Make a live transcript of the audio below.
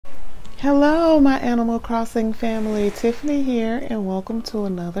Hello, my Animal Crossing family. Tiffany here, and welcome to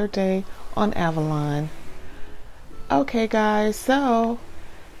another day on Avalon. Okay, guys, so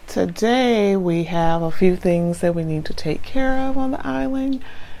today we have a few things that we need to take care of on the island.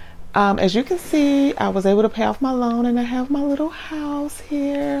 As you can see, I was able to pay off my loan, and I have my little house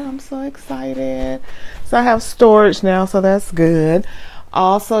here. I'm so excited. So I have storage now, so that's good.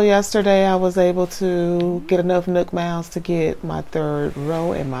 Also, yesterday I was able to get enough Nook Miles to get my third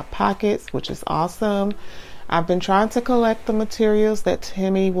row in my pockets, which is awesome. I've been trying to collect the materials that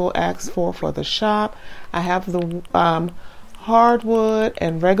Timmy will ask for the shop. I have the hardwood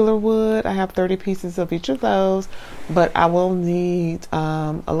and regular wood. I have 30 pieces of each of those, but I will need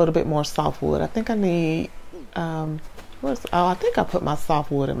a little bit more softwood. I think I need, I think I put my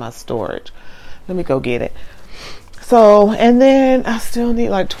softwood in my storage. Let me go get it. So, and then I still need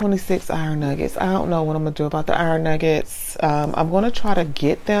like 26 iron nuggets. I don't know what I'm going to do about the iron nuggets. I'm going to try to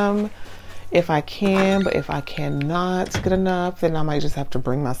get them if I can, but if I cannot get enough, then I might just have to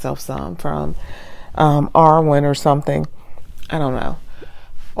bring myself some from Arwen or something. I don't know.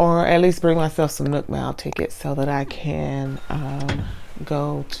 Or at least bring myself some Nook Mile tickets so that I can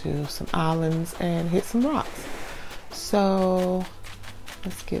go to some islands and hit some rocks. So,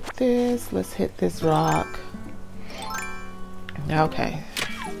 let's get this. Let's hit this rock. Okay,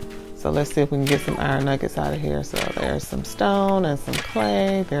 so let's see if we can get some iron nuggets out of here. So there's some stone and some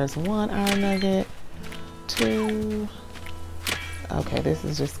clay. There's one iron nugget, two. Okay, this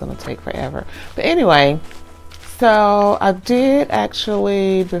is just going to take forever. But anyway, so I did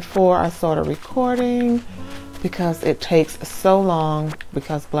actually, before I started recording, because it takes so long,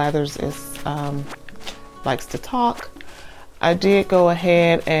 because Blathers likes to talk, I did go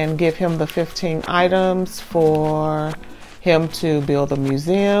ahead and give him the 15 items for him to build a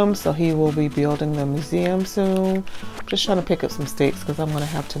museum. So he will be building the museum soon. I'm just trying to pick up some sticks because I'm going to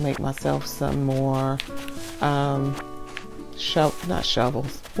have to make myself some more not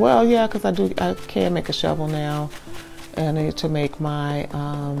shovels. Well, yeah, because I can make a shovel now. And I need to make my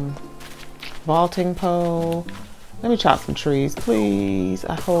vaulting pole. Let me chop some trees, please.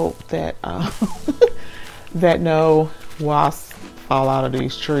 I hope that that no wasps fall out of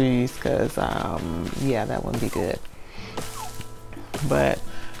these trees, because yeah, that wouldn't be good. But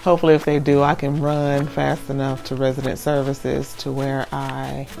hopefully if they do, I can run fast enough to resident services to where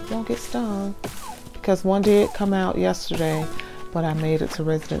I won't get stung, because one did come out yesterday, but I made it to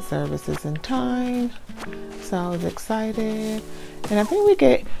resident services in time, so I was excited. And I think we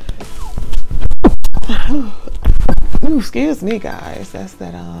get ooh, excuse me guys, that's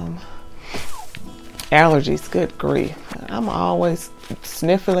that allergies, good grief. I'm always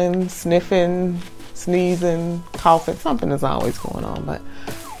sniffing, sneezing, coughing. Something is always going on. But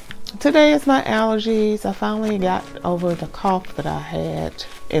today is my allergies. I finally got over the cough that I had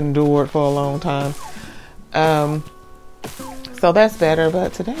endured for a long time. So that's better.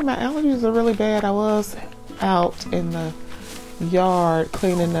 But today my allergies are really bad. I was out in the yard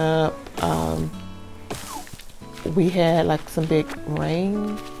cleaning up. We had like some big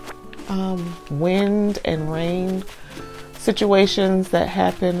rain, wind and rain situations that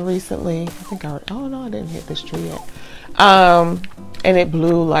happened recently. I think oh no, I didn't hit this tree yet. And it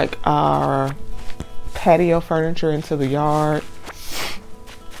blew like our patio furniture into the yard.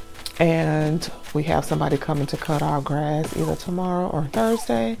 And we have somebody coming to cut our grass either tomorrow or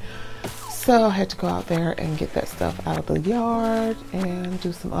Thursday. So I had to go out there and get that stuff out of the yard and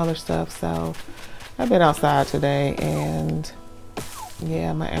do some other stuff. So I've been outside today, and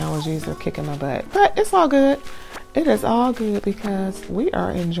yeah, my allergies are kicking my butt. But it's all good. It is all good because we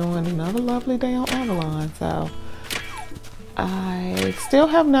are enjoying another lovely day on Avalon. So I still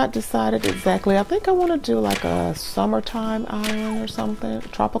have not decided exactly. I think I want to do like a summertime island or something,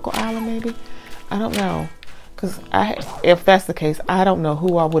 tropical island maybe. I don't know, because if that's the case, I don't know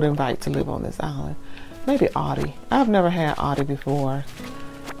who I would invite to live on this island. Maybe Audie. I've never had Audie before.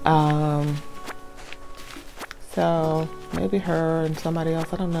 So maybe her and somebody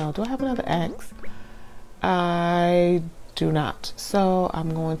else. I don't know. Do I have another ex? I do not. So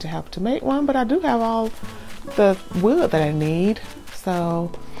I'm going to have to make one, but I do have all the wood that I need.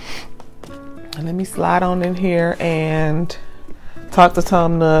 So let me slide on in here and talk to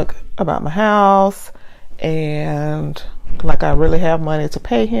Tom Nook about my house. And like, I really have money to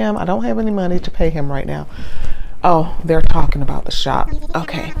pay him. I don't have any money to pay him right now. Oh, they're talking about the shop.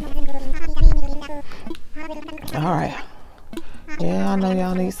 Okay. All right. Yeah, I know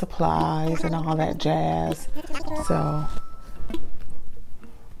y'all need supplies and all that jazz. So,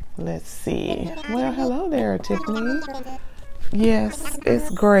 let's see. Well, hello there, Tiffany. Yes, it's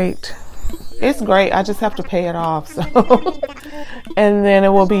great. It's great. I just have to pay it off. So, and then it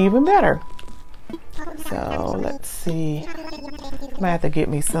will be even better. So let's see. I might have to get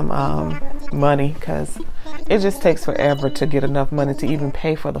me some money because it just takes forever to get enough money to even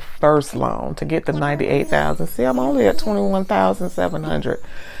pay for the first loan to get the $98,000. See, I'm only at $21,700,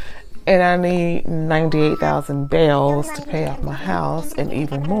 and I need 98,000 bells to pay off my house and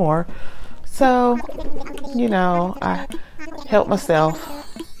even more. So, you know, I help myself.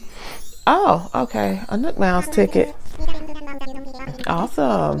 Oh, okay, a Nook Mile ticket.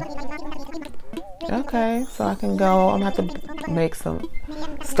 Awesome. Okay, so I can go. I'm gonna have to make some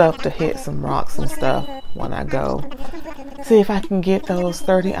stuff to hit some rocks and stuff when I go. See if I can get those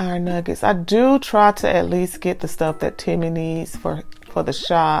 30 iron nuggets. I do try to at least get the stuff that Timmy needs for the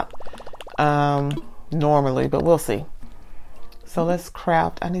shop normally, but we'll see. So let's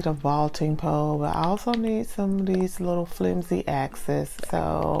craft. I need a vaulting pole, but I also need some of these little flimsy axes.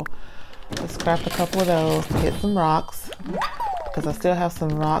 So let's craft a couple of those to hit some rocks, because I still have some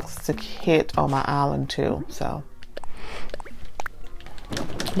rocks to hit on my island too. So,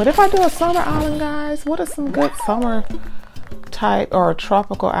 but if I do a summer island, guys, what is some good summer type or a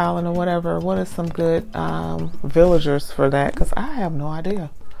tropical island or whatever? What is some good villagers for that? Because I have no idea.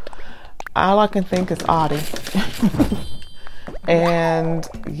 All I can think is Audie. And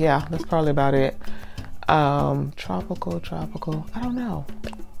yeah, that's probably about it. Tropical. I don't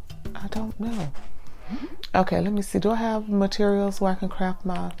know. Okay, let me see. Do I have materials where I can craft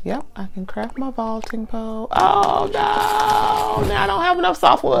my... Yep, I can craft my vaulting pole. Oh, no. Now I don't have enough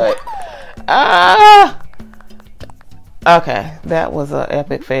softwood. Okay, that was an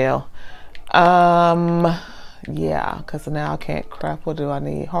epic fail. Yeah, because now I can't craft. What do I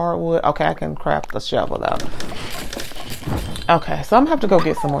need? Hardwood. Okay, I can craft the shovel, though. Okay, so I'm going to have to go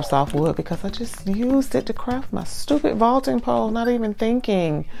get some more softwood because I just used it to craft my stupid vaulting pole, not even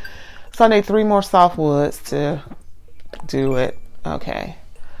thinking. So I need 3 more softwoods to do it. Okay,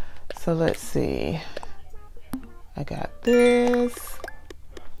 so let's see. I got this.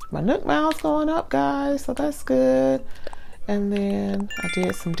 My Nook Mile's going up, guys, so that's good. And then I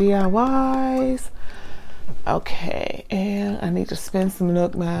did some DIYs. Okay, and I need to spend some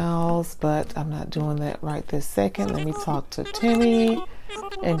Nook Miles, but I'm not doing that right this second. Let me talk to Timmy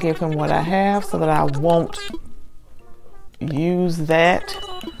and give him what I have so that I won't use that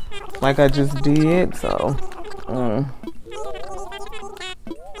like I just did. So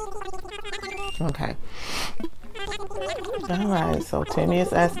okay, all right, so Timmy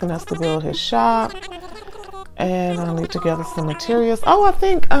is asking us to build his shop, and I'll need to gather some materials. Oh, I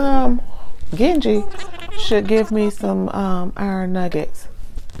think Genji should give me some iron nuggets,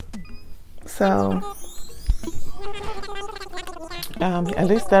 so at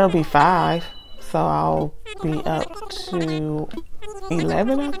least that'll be 5, so I'll be up to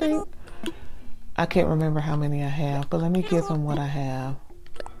 11, I think. I can't remember how many I have, but let me give him what I have.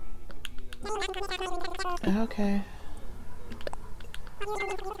 Okay.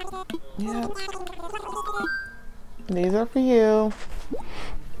 Yep. These are for you.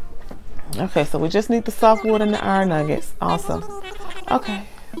 Okay, so we just need the softwood and the iron nuggets. Awesome. Okay.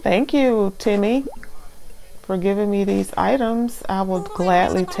 Thank you, Timmy, for giving me these items. I will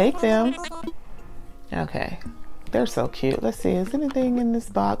gladly take them. Okay. They're so cute. Let's see. Is anything in this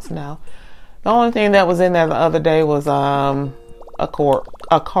box? No. The only thing that was in there the other day was a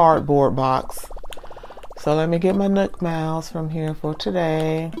cardboard box. So let me get my Nook Miles from here for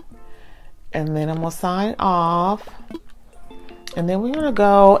today. And then I'm going to sign off. And then we're going to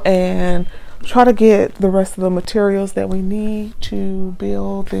go and try to get the rest of the materials that we need to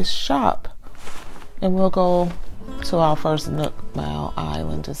build this shop. And we'll go to our first Nook Mile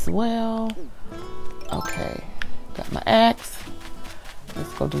island as well. Okay. Got my axe.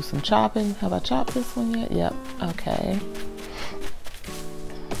 Let's go do some chopping. Have I chopped this one yet? Yep. Okay.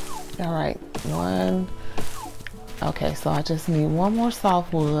 All right. 1. Okay, so I just need 1 more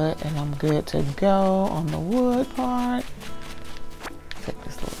softwood and I'm good to go on the wood part. Take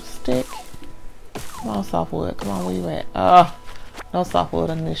this little stick. Come on, softwood. Come on, where you at? No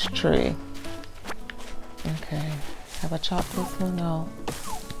softwood on this tree. Okay. Have I chopped this one? No.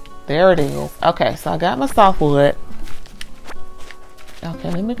 There it is. Okay, so I got my softwood.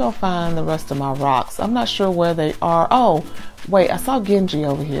 Okay, let me go find the rest of my rocks. I'm not sure where they are. Oh, wait, I saw Genji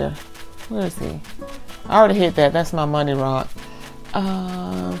over here. Where is he? I already hit that. That's my money rock.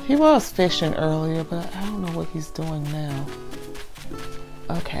 He was fishing earlier, but I don't know what he's doing now.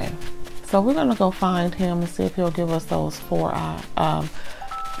 Okay, so we're gonna go find him and see if he'll give us those 4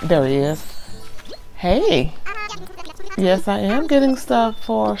 there he is. Hey. Yes, I am getting stuff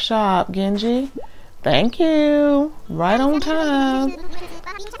for shop, Genji. Thank you. Right on time.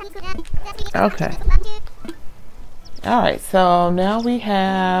 Okay. Alright, so now we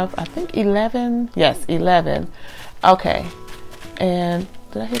have, I think 11. Yes, 11. Okay. And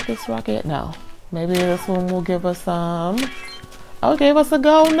did I hit this rock yet? No. Maybe this one will give us some. Oh, it gave us a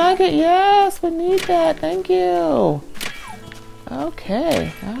gold nugget. Yes, we need that. Thank you.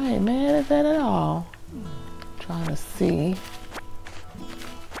 Okay. I ain't mad at that at all. Trying to see.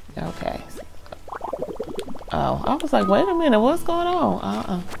 Okay. Oh, I was like, wait a minute, what's going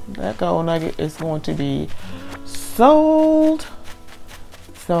on? That gold nugget is going to be sold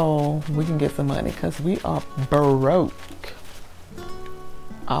so we can get some money because we are broke.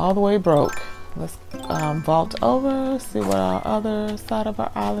 All the way broke. Let's vault over, see what our other side of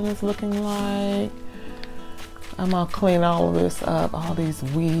our island is looking like. I'm gonna clean all of this up, all these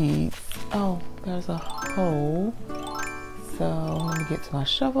weeds. Oh, there's a hole. So let me get to my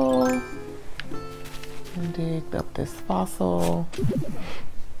shovel and dig up this fossil.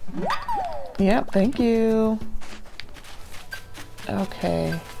 Yep, thank you.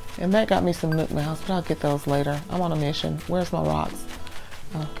 Okay, and that got me some Nook Miles, but I'll get those later. I'm on a mission. Where's my rocks?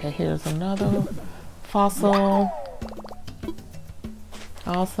 Okay, here's another fossil.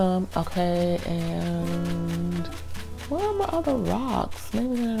 Awesome. Okay, and where are my other rocks?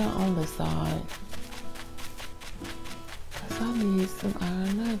 Maybe they're not on this side. Because I need some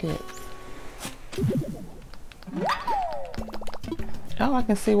iron nuggets. Oh, I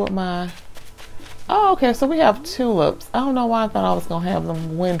can see what my... Oh, okay, so we have tulips. I don't know why I thought I was going to have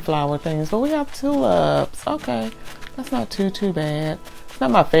them windflower things, but we have tulips. Okay, that's not too bad. It's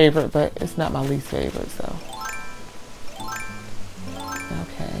not my favorite, but it's not my least favorite, so.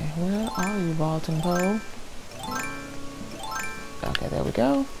 Okay, where are you, vaulting pole? Okay, there we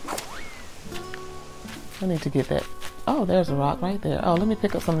go. I need to get that. Oh, there's a rock right there. Oh, let me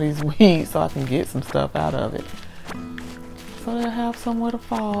pick up some of these weeds so I can get some stuff out of it. So they'll have somewhere to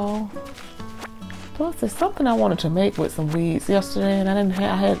fall. Plus, there's something I wanted to make with some weeds yesterday, and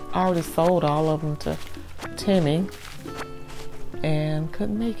I had already sold all of them to Timmy, and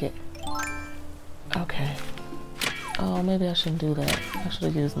couldn't make it. Okay. Oh, maybe I shouldn't do that. I should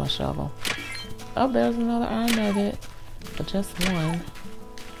have used my shovel. Oh, there's another iron nugget, but just one.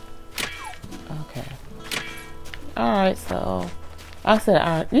 Okay. All right, so I said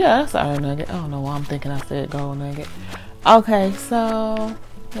iron. Yeah, that's an iron nugget. I don't know why I'm thinking I said gold nugget. Okay, so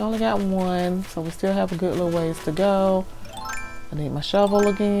we only got one, so we still have a good little ways to go. I need my shovel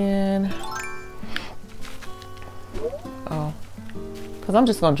again. Oh, because I'm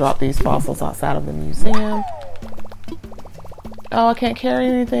just going to drop these fossils outside of the museum. Oh, I can't carry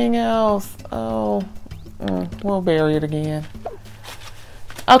anything else. Oh, we'll bury it again.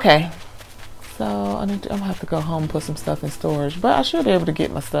 Okay, so I'm going to have to go home and put some stuff in storage, but I should be able to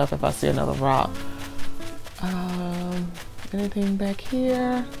get my stuff if I see another rock. Anything back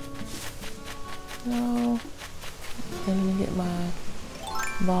here? No. Okay, let me get my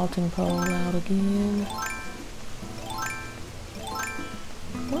vaulting pole out again.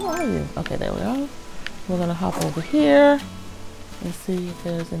 Where are you? Okay, there we are. We're gonna hop over here and see if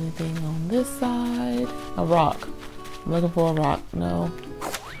there's anything on this side. A rock. I'm looking for a rock. No.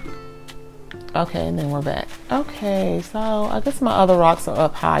 Okay, and then we're back. Okay, so I guess my other rocks are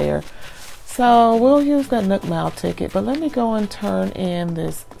up higher. So we'll use that Nook Mile ticket, but let me go and turn in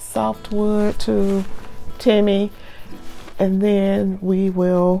this softwood to Timmy, and then we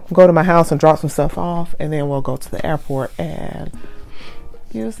will go to my house and drop some stuff off, and then we'll go to the airport and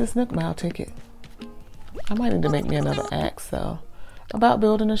use this Nook Mile ticket. I might need to make me another axe, so about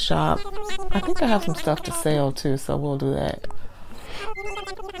building a shop. I think I have some stuff to sell too, so we'll do that.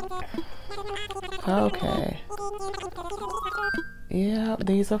 Okay. Yeah,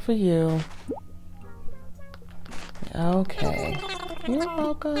 these are for you. Okay. You're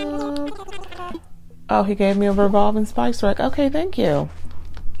welcome. Oh, he gave me a revolving spice rack. Okay, thank you.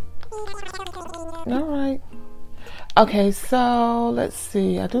 Alright. Okay, so let's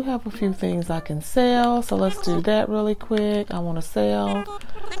see. I do have a few things I can sell, so let's do that really quick. I want to sell.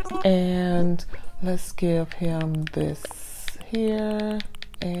 And let's give him this here,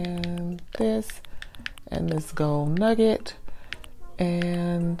 and this gold nugget.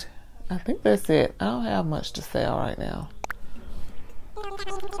 And I think that's it. I don't have much to sell right now.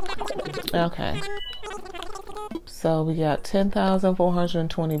 Okay. So we got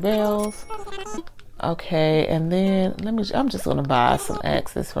 10,420 bells. Okay, and then I'm just gonna buy some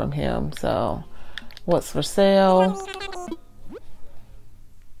axes from him. So what's for sale?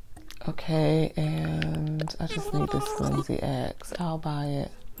 Okay, and I just need this flimsy axe. I'll buy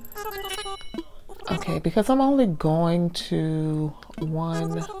it. Okay, because I'm only going to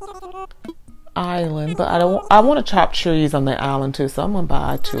one island, but I want to chop trees on the island too, so I'm gonna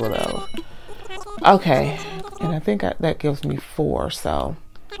buy 2 of those. Okay, and I think that gives me 4, so.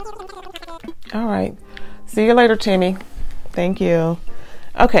 All right. See you later, Timmy. Thank you.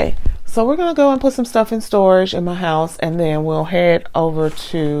 Okay, so we're going to go and put some stuff in storage in my house, and then we'll head over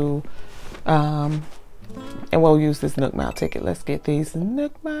to, and we'll use this Nook Mile ticket. Let's get these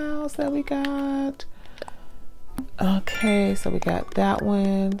Nook Miles that we got. Okay, so we got that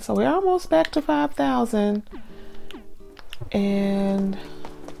one. So we're almost back to 5,000. And,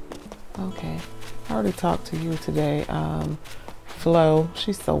 okay, I already talked to you today. Flo,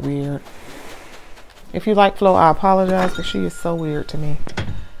 she's so weird. If you like Flo, I apologize, but she is so weird to me.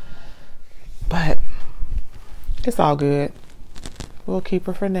 But it's all good. We'll keep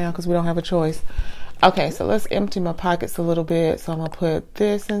her for now because we don't have a choice. Okay, so let's empty my pockets a little bit. So I'm going to put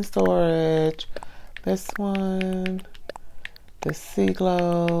this in storage. This one. This sea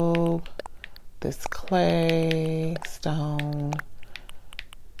globe. This clay, stone.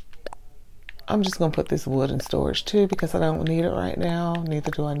 I'm just going to put this wood in storage too because I don't need it right now.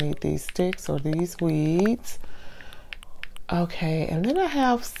 Neither do I need these sticks or these weeds. Okay, and then I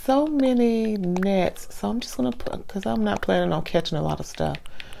have so many nets. So I'm just going to put, because I'm not planning on catching a lot of stuff.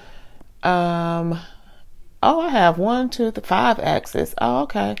 Oh, I have 1, 2, 3, 5 axes. Oh,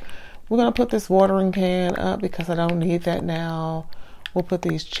 okay. We're going to put this watering can up because I don't need that now. We'll put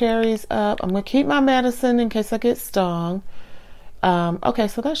these cherries up. I'm going to keep my medicine in case I get stung. Okay,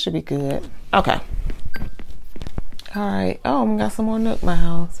 so that should be good. Okay. All right. Oh, we got some more Nook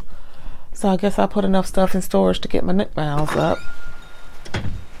Miles. So I guess I put enough stuff in storage to get my Nook Miles up.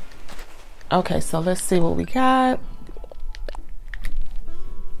 Okay, so let's see what we got.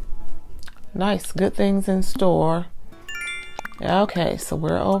 Nice, good things in store. Okay, so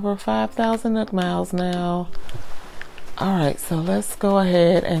we're over 5,000 Nook Miles now. All right, so let's go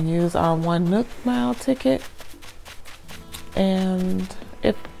ahead and use our 1 Nook Mile ticket. And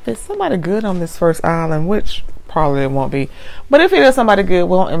if there's somebody good on this first island, which probably it won't be, but if it is somebody good,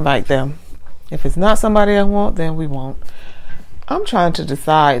 we'll invite them. If it's not somebody I want, then we won't. I'm trying to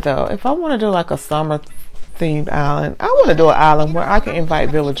decide though, if I want to do like a summer themed island, I want to do an island where I can invite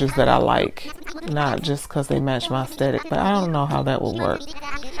villagers that I like, not just because they match my aesthetic, but I don't know how that will work.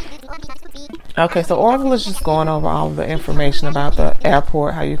 Okay, so Orville is just going over all of the information about the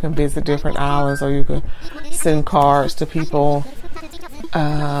airport, how you can visit different islands or you can send cards to people.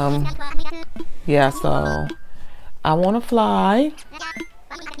 Yeah, so I want to fly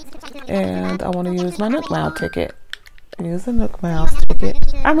and I want to use my Nook Mile ticket. Use a Nook Mile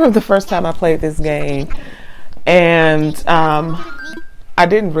ticket. I remember the first time I played this game and I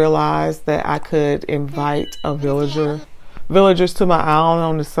didn't realize that I could invite a villagers to my island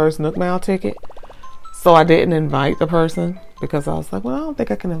on this first Nook Mile ticket. So I didn't invite the person because I was like, well, I don't think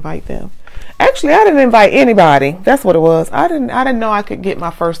I can invite them. Actually, I didn't invite anybody. That's what it was. I didn't know I could get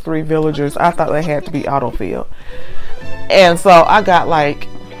my first 3 villagers. I thought they had to be autofilled. And so I got like,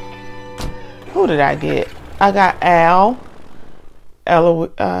 who did I get? I got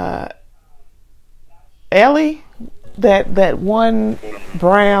Ellie, that one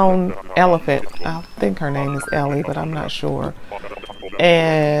brown elephant. I think her name is Ellie, but I'm not sure.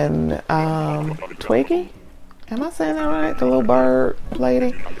 And Twiggy, am I saying that right? The little bird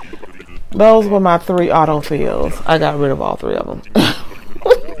lady. Those were my 3 autofills. I got rid of all 3 of them.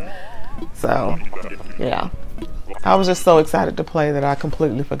 So, yeah. I was just so excited to play that I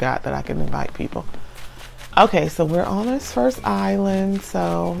completely forgot that I could invite people. Okay, so we're on this first island.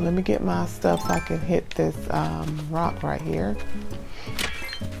 So let me get my stuff so I can hit this rock right here.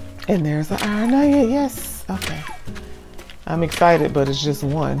 And there's an iron nugget. Yes. Okay. I'm excited, but it's just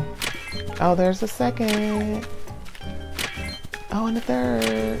 1. Oh, there's a second. Oh, and a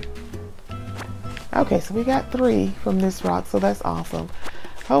third. Okay, so we got 3 from this rock, so that's awesome.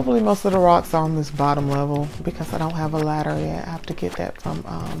 Hopefully most of the rocks are on this bottom level because I don't have a ladder yet. I have to get that from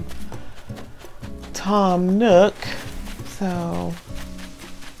Tom Nook. So,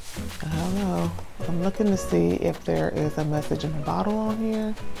 I don't know. I'm looking to see if there is a message in the bottle on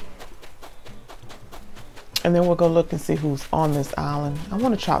here. And then we'll go look and see who's on this island. I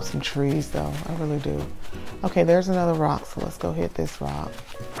want to chop some trees though. I really do. Okay, there's another rock. So let's go hit this rock.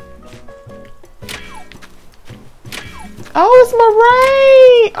 Oh, it's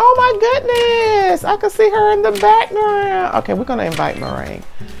Moraine. Oh my goodness. I can see her in the background. Okay, we're going to invite Moraine.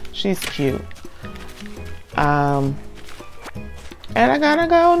 She's cute. And I got a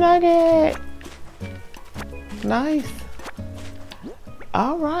gold nugget. Nice.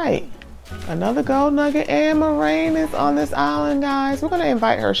 All right. Another gold nugget, and Moraine is on this island, guys. We're going to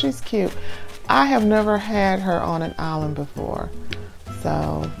invite her. She's cute. I have never had her on an island before.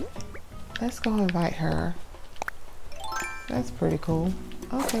 So let's go invite her. That's pretty cool.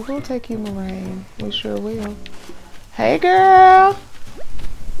 Okay, we'll take you, Moraine. We sure will. Hey, girl.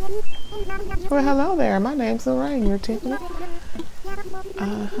 Well, hello there. My name's Moraine. You're Tiffany.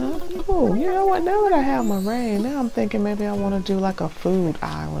 Oh, you know what? Now that I have Moraine, now I'm thinking maybe I want to do like a food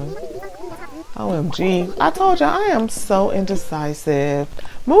island. OMG. I told you I am so indecisive.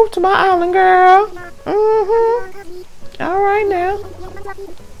 Move to my island, girl. All right now.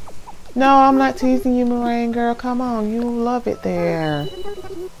 No, I'm not teasing you, Moraine, girl. Come on. You love it there.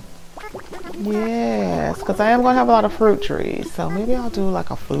 Yes, because I am going to have a lot of fruit trees. So maybe I'll do like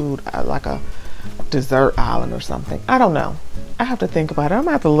a food, like a dessert island or something. I don't know. I have to think about it. I'm going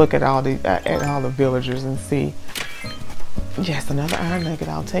to have to look at all the villagers and see. Yes, another iron nugget.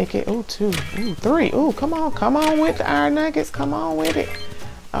 I'll take it. Ooh, 2. Ooh, 3. Ooh, come on. Come on with the iron nuggets. Come on with it.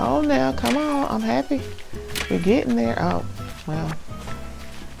 Oh, now. Come on. I'm happy. We're getting there. Oh, well.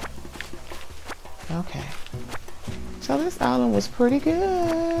 Okay. So this island was pretty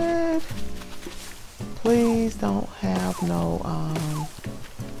good. Please don't have no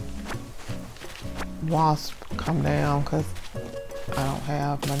wasp come down because I don't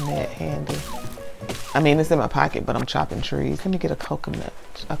have my net handy. I mean, it's in my pocket, but I'm chopping trees. Let me get a coconut,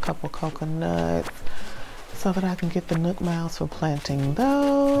 a couple coconuts, so that I can get the Nook Miles for planting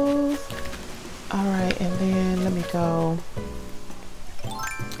those. All right, and then let me go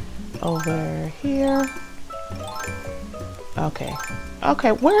over here. Okay.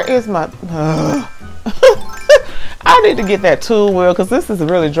 Okay, where is my... I need to get that tool wheel because this is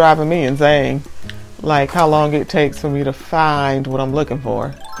really driving me insane. Like how long it takes for me to find what I'm looking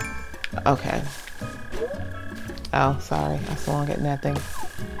for. Okay. Oh, sorry. I swung at nothing.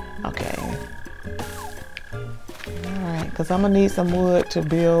 Okay. Alright, because I'm going to need some wood to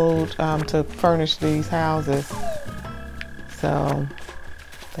build, to furnish these houses. So,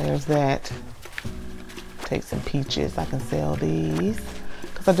 there's that. Take some peaches. I can sell these.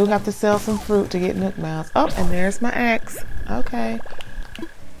 Because I do have to sell some fruit to get Nook Miles. Oh, and there's my axe. Okay.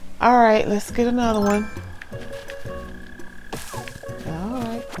 Alright, let's get another one.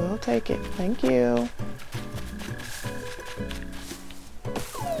 Alright, we'll take it. Thank you.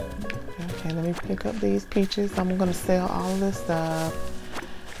 Okay, let me pick up these peaches. I'm going to sell all of this stuff.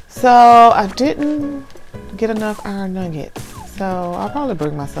 So, I didn't get enough iron nuggets. So, I'll probably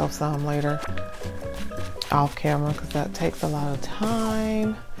bring myself some later. Off camera because that takes a lot of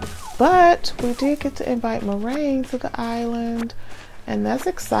time, but we did get to invite Moraine to the island and that's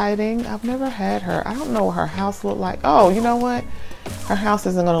exciting. I've never had her. I don't know what her house looked like. Oh, you know what, her house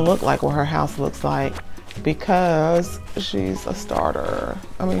isn't going to look like what her house looks like because she's a starter.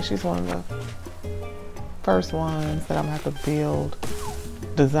 I mean, she's one of the first ones that I'm gonna have to build,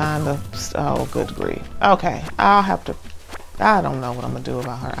 design the... Oh, good grief. Okay, I'll have to... I don't know what I'm gonna do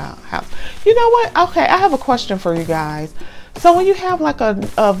about her house. You know what? Okay, I have a question for you guys. So when you have like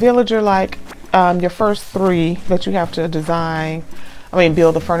a villager, like your first 3 that you have to design,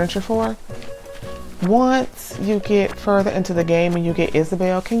 build the furniture for, once you get further into the game and you get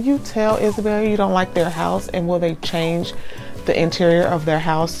Isabel, can you tell Isabel you don't like their house, and will they change the interior of their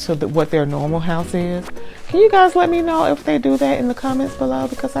house to what their normal house is? Can you guys let me know if they do that in the comments below,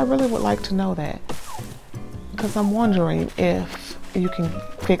 because I really would like to know that. Because I'm wondering if you can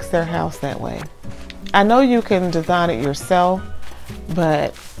fix their house that way. I know you can design it yourself,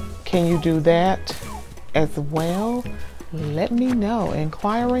 but can you do that as well? Let me know.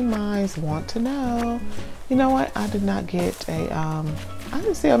 Inquiring minds want to know. You know what? I did not get a, I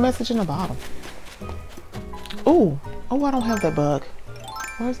didn't see a message in the bottom. Ooh. Oh, I don't have that bug.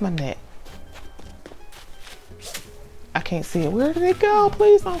 Where's my net? I can't see it. Where did it go?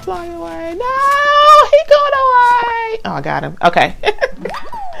 Please don't fly away. No, he got away. Oh, I got him. Okay.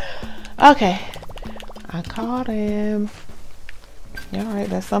 Okay. I caught him. All right,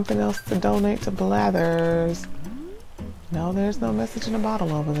 that's something else to donate to Blathers. No, there's no message in the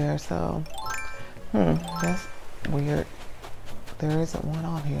bottle over there, so. That's weird. There isn't one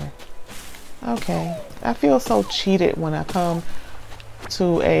on here. Okay. I feel so cheated when I come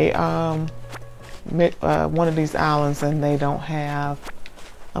to a, one of these islands and they don't have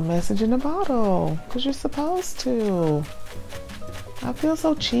a message in the bottle, because you're supposed to. I feel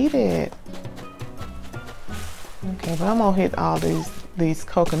so cheated. Okay, but I'm gonna hit all these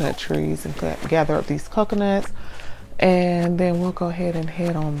coconut trees and gather up these coconuts, and then we'll go ahead and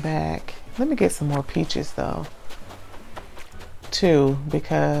head on back. Let me get some more peaches though too,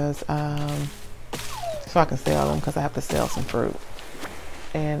 because so I can sell them, because I have to sell some fruit.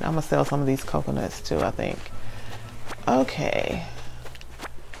 And I'm gonna sell some of these coconuts too, I think. Okay.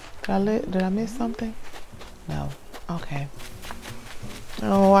 Did I miss something? No. Okay.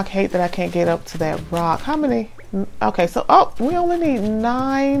 Oh, I hate that I can't get up to that rock. How many Okay, so, oh, we only need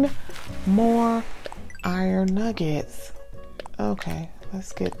 9 more iron nuggets. Okay,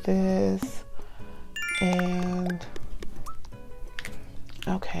 let's get this. And,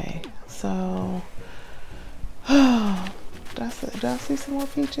 okay, so, did I see some more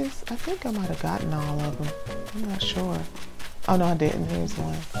peaches? I think I might have gotten all of them. I'm not sure. Oh, no, I didn't. Here's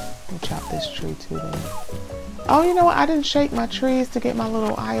one. Let me chop this tree too then. Oh, you know what? I didn't shake my trees to get my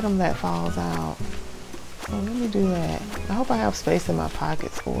little item that falls out. So let me do that. I hope I have space in my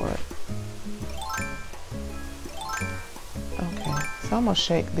pockets for it. Okay, so I'm gonna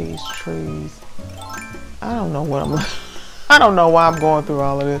shake these trees. I don't know what I don't know why I'm going through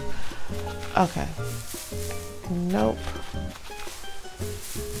all of this. Okay. Nope.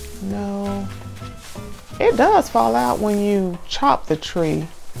 No. It does fall out when you chop the tree,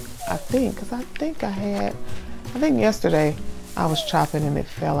 I think, because I think yesterday I was chopping and it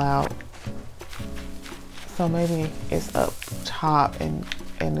fell out. So maybe it's up top and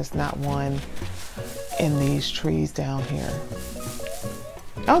it's not one in these trees down here.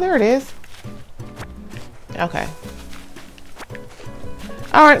 Oh, there it is. Okay.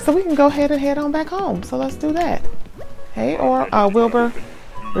 All right, so we can go ahead and head on back home. So let's do that. Hey, or Wilbur,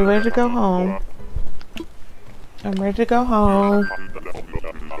 we ready to go home? I'm ready to go home.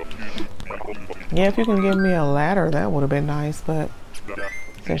 Yeah, if you can give me a ladder, that would have been nice, but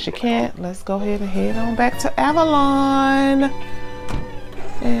since you can't, let's go ahead and head on back to Avalon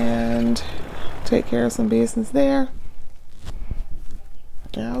and take care of some business there.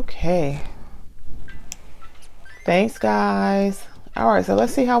 Okay. Thanks, guys. All right, so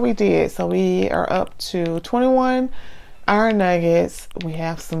let's see how we did. So we are up to 21 iron nuggets. We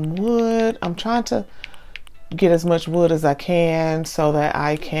have some wood. I'm trying to get as much wood as I can so that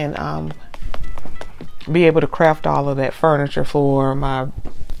I can be able to craft all of that furniture for my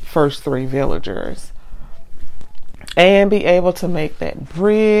first 3 villagers and be able to make that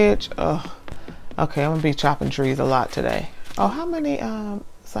bridge. Okay, I'm gonna be chopping trees a lot today. Oh, how many?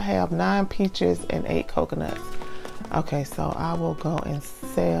 So I have 9 peaches and 8 coconuts. Okay, so I will go and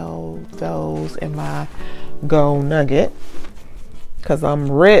sell those in my Go Nugget because I'm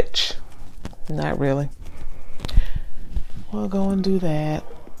rich. Not really. We'll go and do that.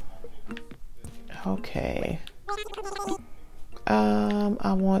 Okay.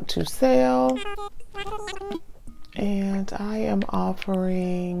 I want to sell, and I am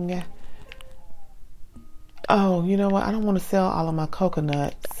offering. Oh, you know what? I don't want to sell all of my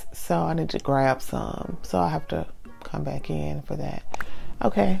coconuts, so I need to grab some. So I have to come back in for that.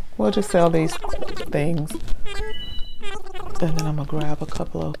 Okay, we'll just sell these things, and then I'm gonna grab a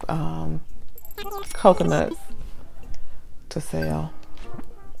couple of coconuts to sell.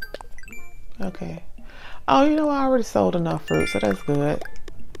 Okay. Oh, you know, I already sold enough fruit, so that's good.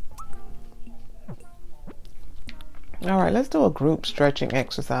 All right, let's do a group stretching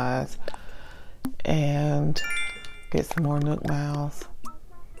exercise and get some more Nook Miles.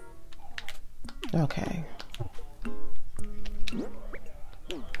 Okay.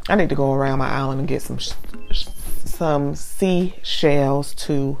 I need to go around my island and get some seashells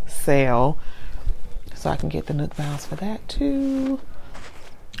to sell so I can get the Nook Miles for that too.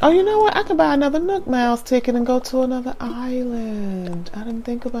 Oh, you know what? I can buy another Nook Miles ticket and go to another island. I didn't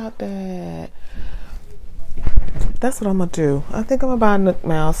think about that. That's what I'm gonna do. I think I'm gonna buy a Nook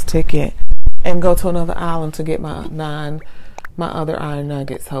Miles ticket and go to another island to get my other iron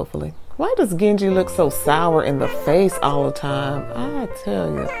nuggets, hopefully. Why does Genji look so sour in the face all the time? I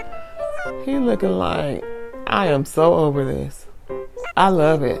tell you, he looking like I am so over this. I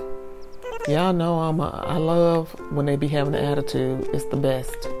love it. Y'all know I love when they be having an attitude. It's the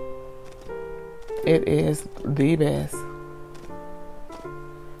best. It is the best.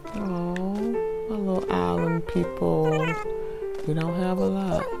 Oh, my little island people. We don't have a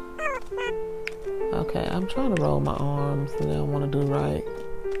lot. Okay, I'm trying to roll my arms and I don't want to do right.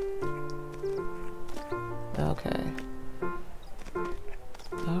 Okay.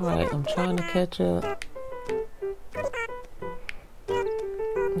 Alright, I'm trying to catch up.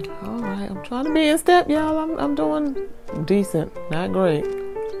 Alright, I'm trying to be in step, y'all. I'm doing decent, not great.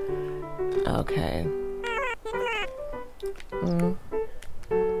 Okay.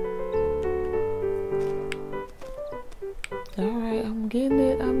 Alright, I'm getting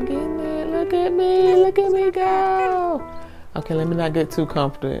it. Look at me go. Okay, let me not get too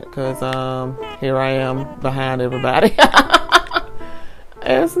confident because here I am behind everybody.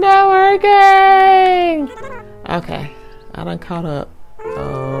 It's not working. Okay, I done caught up.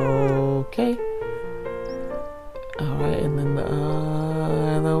 Okay. Alright, and then the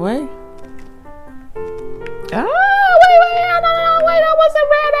other way. Oh, wait, I wasn't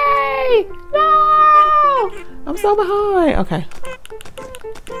ready. No. so behind. Okay.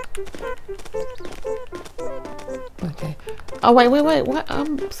 Okay. Oh, wait. What?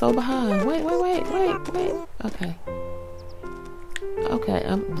 I'm so behind. Wait. Okay. Okay.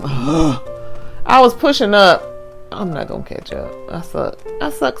 I was pushing up. I'm not gonna catch up. I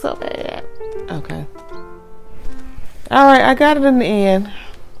suck so bad. Okay. Alright, I got it in the end.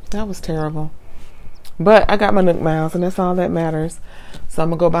 That was terrible. But I got my Nook Miles, and that's all that matters. So I'm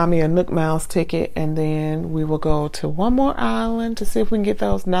going to go buy me a Nook Miles ticket, and then we will go to one more island to see if we can get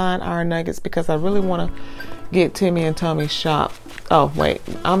those 9 iron nuggets, because I really want to get Timmy and Tommy's shop. Oh, wait.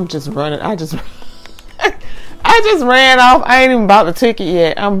 I'm just running. I just ran off. I ain't even bought the ticket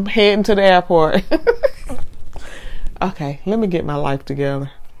yet. I'm heading to the airport. Okay, let me get my life together.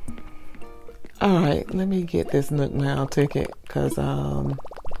 Alright, let me get this Nook Mile ticket, because,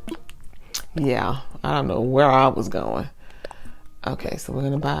 yeah, I don't know where I was going. Okay, so we're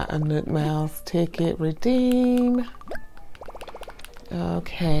going to buy a Nook Miles ticket, redeem.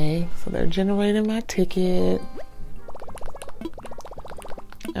 Okay, so they're generating my ticket.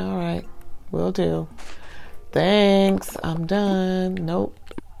 Alright, will do. Thanks, I'm done. Nope,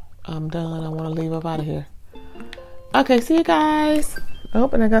 I'm done. I want to leave up out of here. Okay, see you guys. Oh,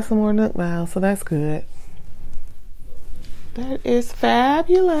 and I got some more Nook Miles, so that's good. That is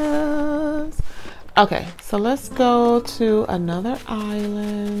fabulous. Okay, so let's go to another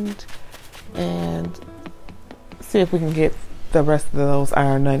island and see if we can get the rest of those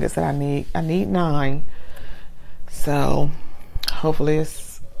iron nuggets that I need. I need 9. So hopefully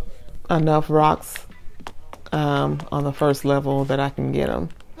it's enough rocks on the first level that I can get them.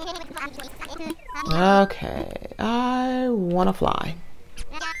 Okay, I want to fly.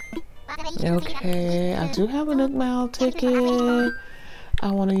 Okay, I do have a Nook Mile ticket.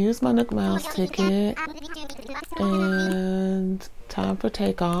 I want to use my Nook Miles ticket. And time for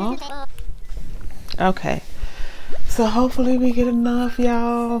takeoff. Okay, so hopefully we get enough,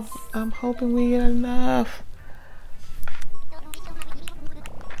 y'all. I'm hoping we get enough.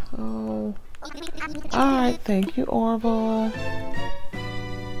 Oh, alright, thank you, Orville.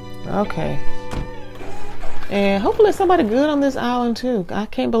 Okay. And hopefully somebody good on this island too. I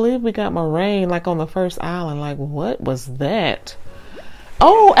can't believe we got moraine like on the first island. Like, what was that?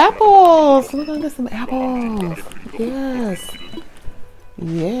 Oh, apples! We're gonna get some apples. Yes.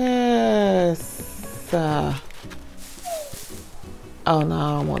 Yes. Oh no,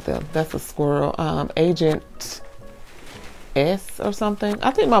 I don't want them. That's a squirrel. Agent S or something.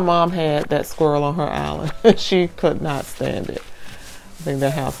 I think my mom had that squirrel on her island. She could not stand it. I think their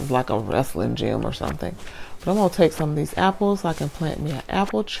house is like a wrestling gym or something. But I'm going to take some of these apples so I can plant me an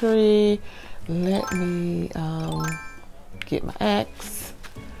apple tree. Let me get my axe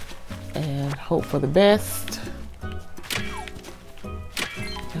and hope for the best.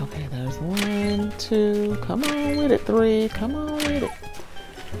 Okay, there's 1, 2. Come on with it. 3. Come on with it.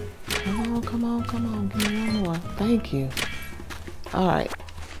 Come on. Give me one more. Thank you. All right.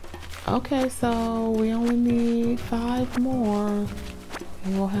 Okay, so we only need 5 more.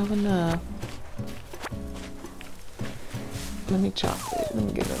 And we'll have enough. Let me chop it. Let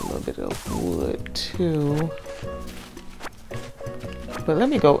me get a little bit of wood too. But let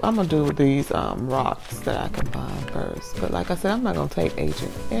me go. I'm gonna do these rocks that I can find first. But like I said, I'm not gonna take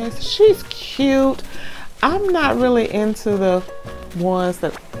Agent S. She's cute. I'm not really into the ones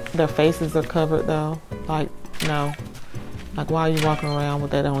that their faces are covered though. Like, no. Like, why are you walking around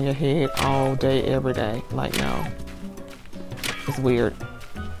with that on your head all day, every day? Like, no. It's weird.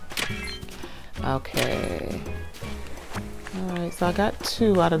 Okay. Alright, so I got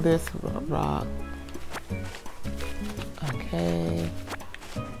 2 out of this rock. Okay.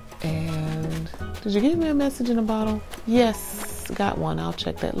 And did you give me a message in a bottle? Yes, got one. I'll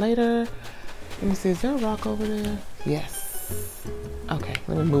check that later. Let me see, is there a rock over there? Yes. Okay,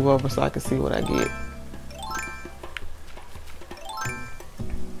 let me move over so I can see what I get.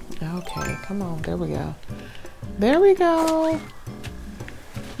 Okay, come on, there we go. There we go.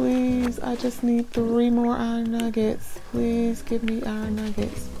 Please, I just need 3 more iron nuggets. Please give me iron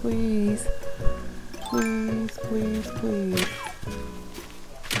nuggets. Please. Please.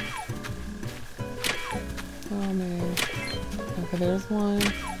 Oh man. Okay, there's 1.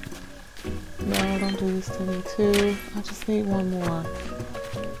 No, don't do this to me. 2. I just need 1 more.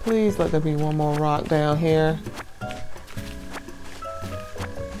 Please let there be 1 more rock down here.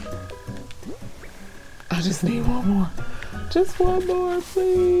 I just need 1 more. Just 1 more,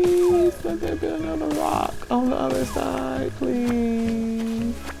 please. Let there be another rock on the other side,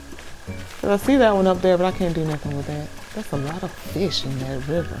 please. I see that one up there, but I can't do nothing with that. That's a lot of fish in that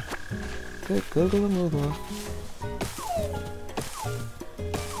river. Good googly moogly.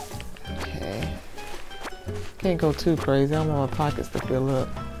 Okay. Can't go too crazy. I don't want my pockets to fill up.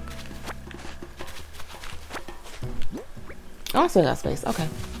 Oh, I still got space. Okay.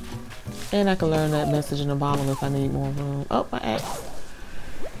 And I can learn that message in the bottle if I need more room. Oh, my axe.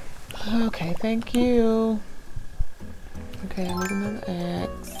 Okay, thank you. Okay, I need another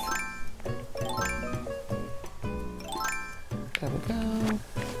axe. There we go.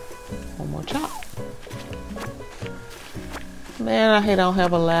 One more chop. Man, I hate I don't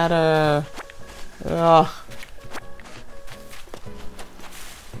have a ladder. Ugh.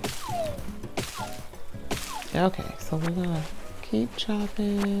 Okay, so we're gonna keep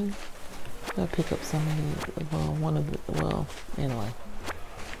chopping. I'll pick up some of the, well, one of the, well, anyway.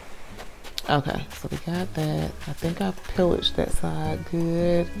 Okay, so we got that. I think I pillaged that side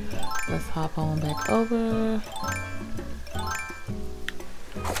good. Let's hop on back over.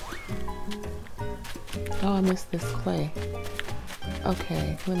 Oh, I missed this clay.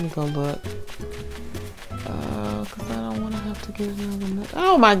 Okay, let me go look. Because I don't want to have to get another nugget.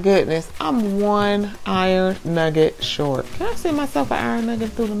 Oh my goodness, I'm one iron nugget short. Can I send myself an iron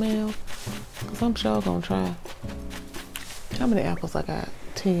nugget through the mail? Because I'm sure gonna try. How many apples I got?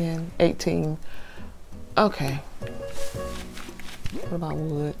 10, 18. Okay. What about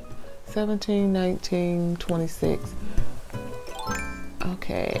wood? 17, 19, 26.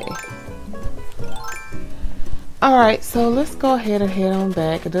 Okay. Alright, so let's go ahead and head on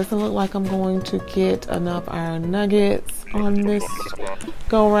back. It doesn't look like I'm going to get enough iron nuggets on this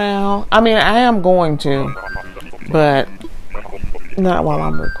go round. I mean, I am going to, but not while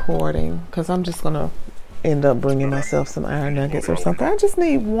I'm recording, because I'm just going to end up bringing myself some iron nuggets or something. I just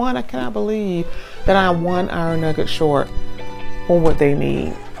need one. I cannot believe that I'm one iron nugget short on what they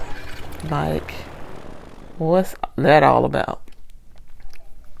need. Like, what's that all about?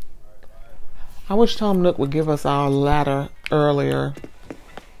 I wish Tom Nook would give us our ladder earlier,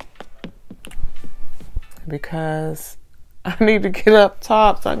 because I need to get up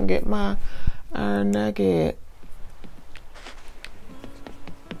top so I can get my iron nugget.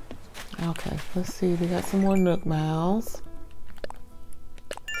 Okay, let's see. We got some more Nook Miles.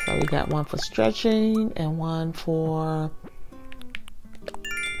 So we got one for stretching and one for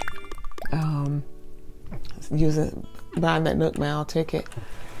buying that Nook Mile ticket.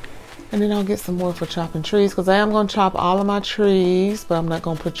 And then I'll get some more for chopping trees, because I am going to chop all of my trees, but I'm not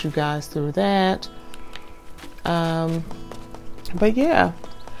going to put you guys through that. But yeah,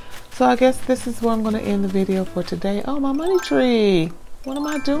 so I guess this is where I'm going to end the video for today. Oh, my money tree. What am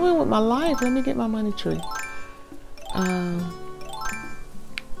I doing with my life? Let me get my money tree. But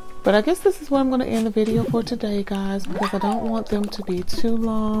I guess this is where I'm going to end the video for today, guys, because I don't want them to be too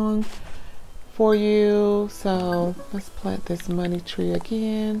long for you. So let's plant this money tree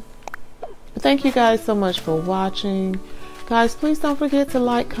again. But thank you guys so much for watching. Guys, please don't forget to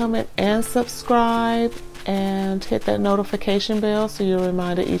like, comment, and subscribe, and hit that notification bell so you're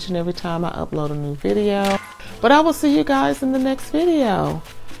reminded each and every time I upload a new video. But I will see you guys in the next video.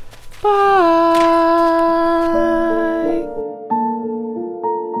 Bye.